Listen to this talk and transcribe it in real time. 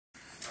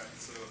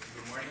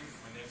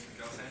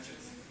I'll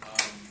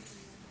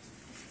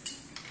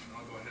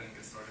go ahead and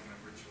get started my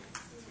virtual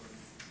tour.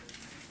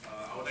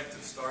 I would like to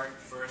start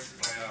first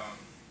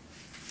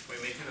by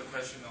making the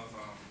question of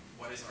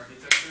what is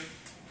architecture,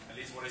 at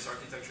least what is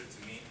architecture to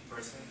me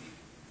personally.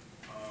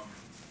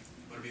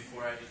 But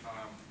before I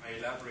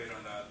elaborate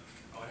on that,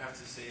 I would have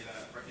to say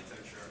that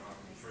architecture,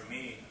 for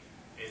me,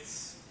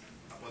 it's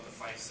about the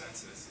five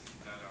senses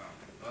that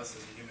us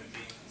as a human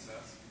being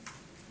possess.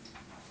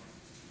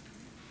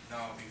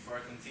 Now, before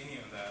I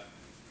continue on that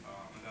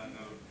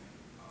note,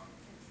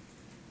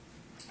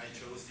 I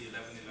chose the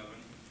 1111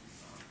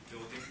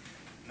 building,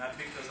 not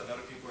because a lot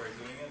of people are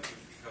doing it,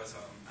 but because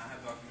I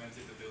had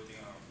documented the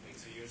building like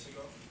 2 years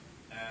ago.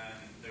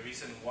 And the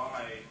reason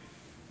why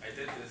I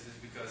did this is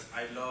because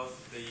I love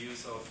the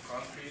use of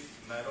concrete,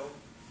 metal,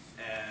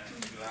 and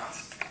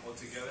glass all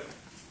together.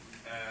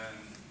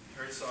 And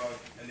Herzog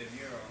and the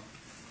mural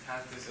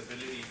had this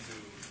ability to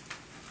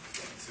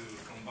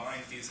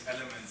combine these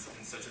elements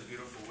in such a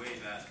beautiful way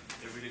that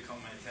it really caught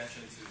my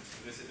attention to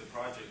visit the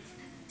project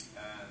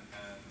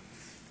and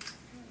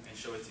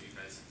show it to you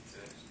guys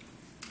today.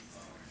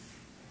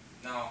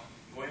 Now,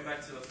 going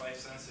back to the five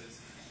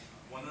senses,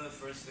 one of the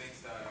first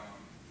things that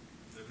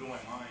blew my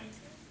mind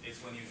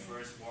is when you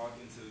first walk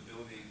into the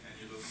building and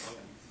you look up,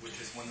 which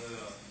is one of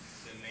the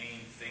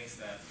main things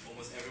that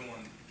almost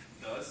everyone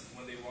does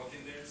when they walk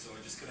in there. So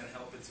I just couldn't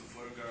help it to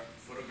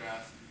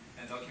photograph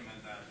and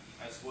document that,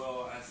 as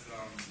well as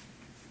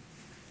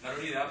not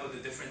only that, but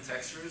the different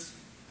textures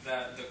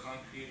that the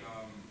concrete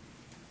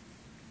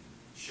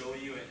show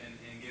you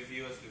and give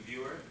you as the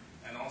viewer,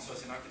 and also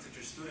as an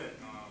architecture student.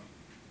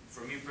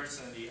 For me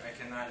personally, I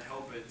cannot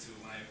help it to,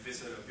 when I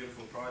visit a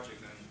beautiful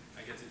project and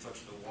I get to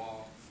touch the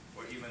wall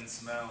or even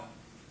smell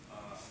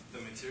the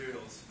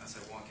materials as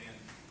I walk in,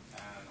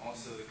 and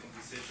also the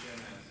composition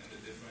and the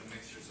different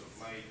mixtures of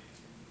light.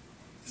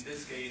 In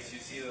this case, you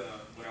see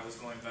what I was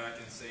going back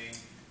and saying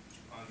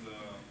on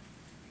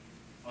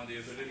the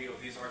ability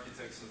of these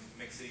architects of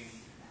mixing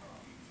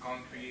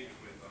concrete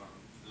with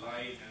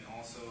light and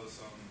also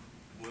some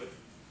wood.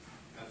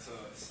 That's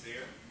a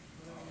stair.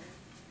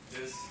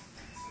 This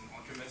is an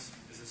Oculus.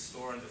 This is a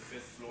store on the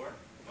 5th floor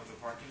of the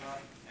parking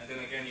lot. And then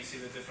again, you see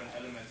the different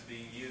elements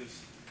being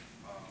used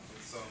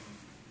with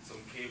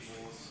some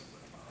cables,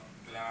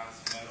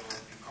 glass, metal,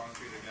 and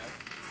concrete again.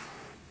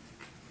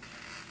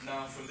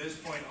 Now, from this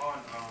point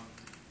on,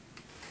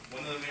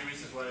 one of the main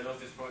reasons why I love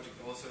this project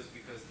also is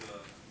because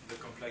the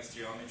complex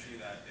geometry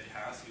that it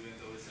has, even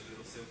though it's a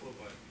little simple,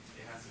 but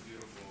it has some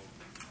beautiful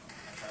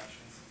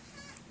attractions.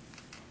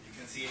 You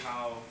can see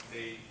how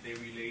they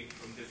relate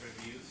from different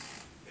views.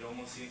 It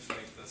almost seems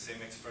like the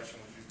same expression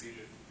was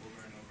repeated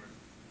over and over.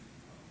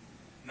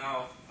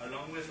 Now,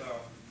 along with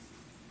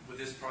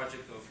this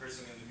project of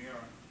Herzog and the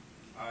Mural,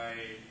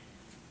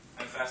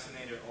 I'm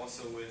fascinated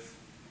also with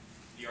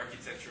the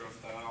architecture of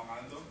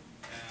Ando.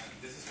 And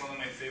this is one of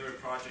my favorite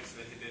projects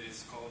that he did.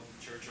 It's called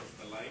Church of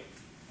the Light.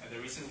 And the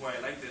reason why I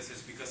like this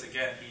is because,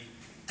 again,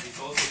 he's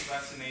also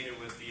fascinated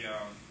with the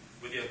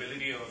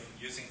ability of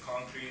using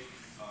concrete,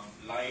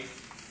 light,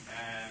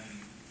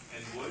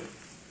 and wood.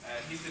 And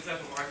he's the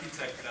type of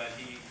architect that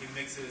he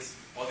mixes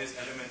all these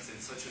elements in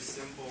such a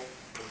simple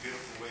but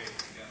beautiful way.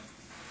 Again,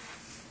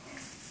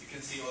 you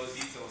can see all the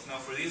details. Now,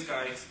 for these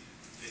guys,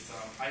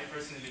 I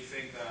personally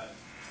think that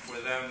for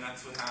them not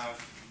to have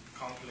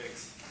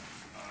complex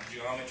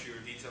geometry or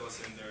details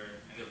in their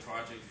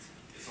project,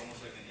 it's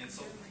almost like an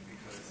insult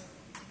because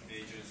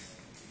they just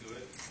do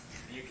it.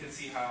 And you can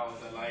see how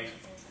the light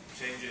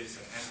changes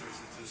and enters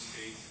into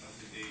space as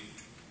the day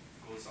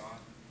goes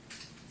on.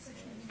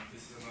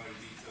 This is another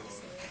detail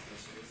of the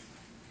space.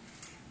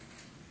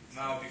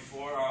 Now,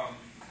 before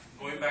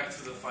going back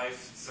to the five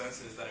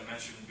senses that I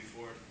mentioned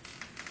before,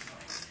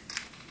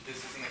 this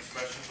is an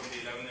expression from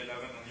the 1111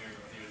 on your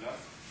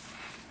left,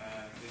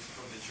 and this is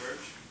from the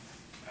church.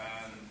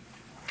 And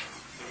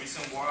the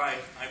reason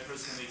why I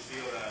personally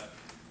feel that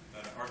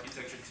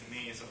architecture to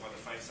me is about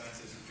the five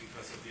senses is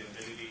because of the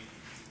ability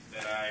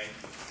that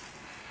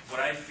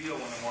what I feel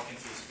when I walk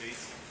into a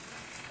space,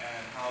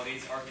 and how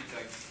these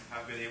architects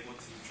have been able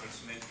to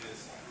transmit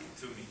this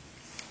to me.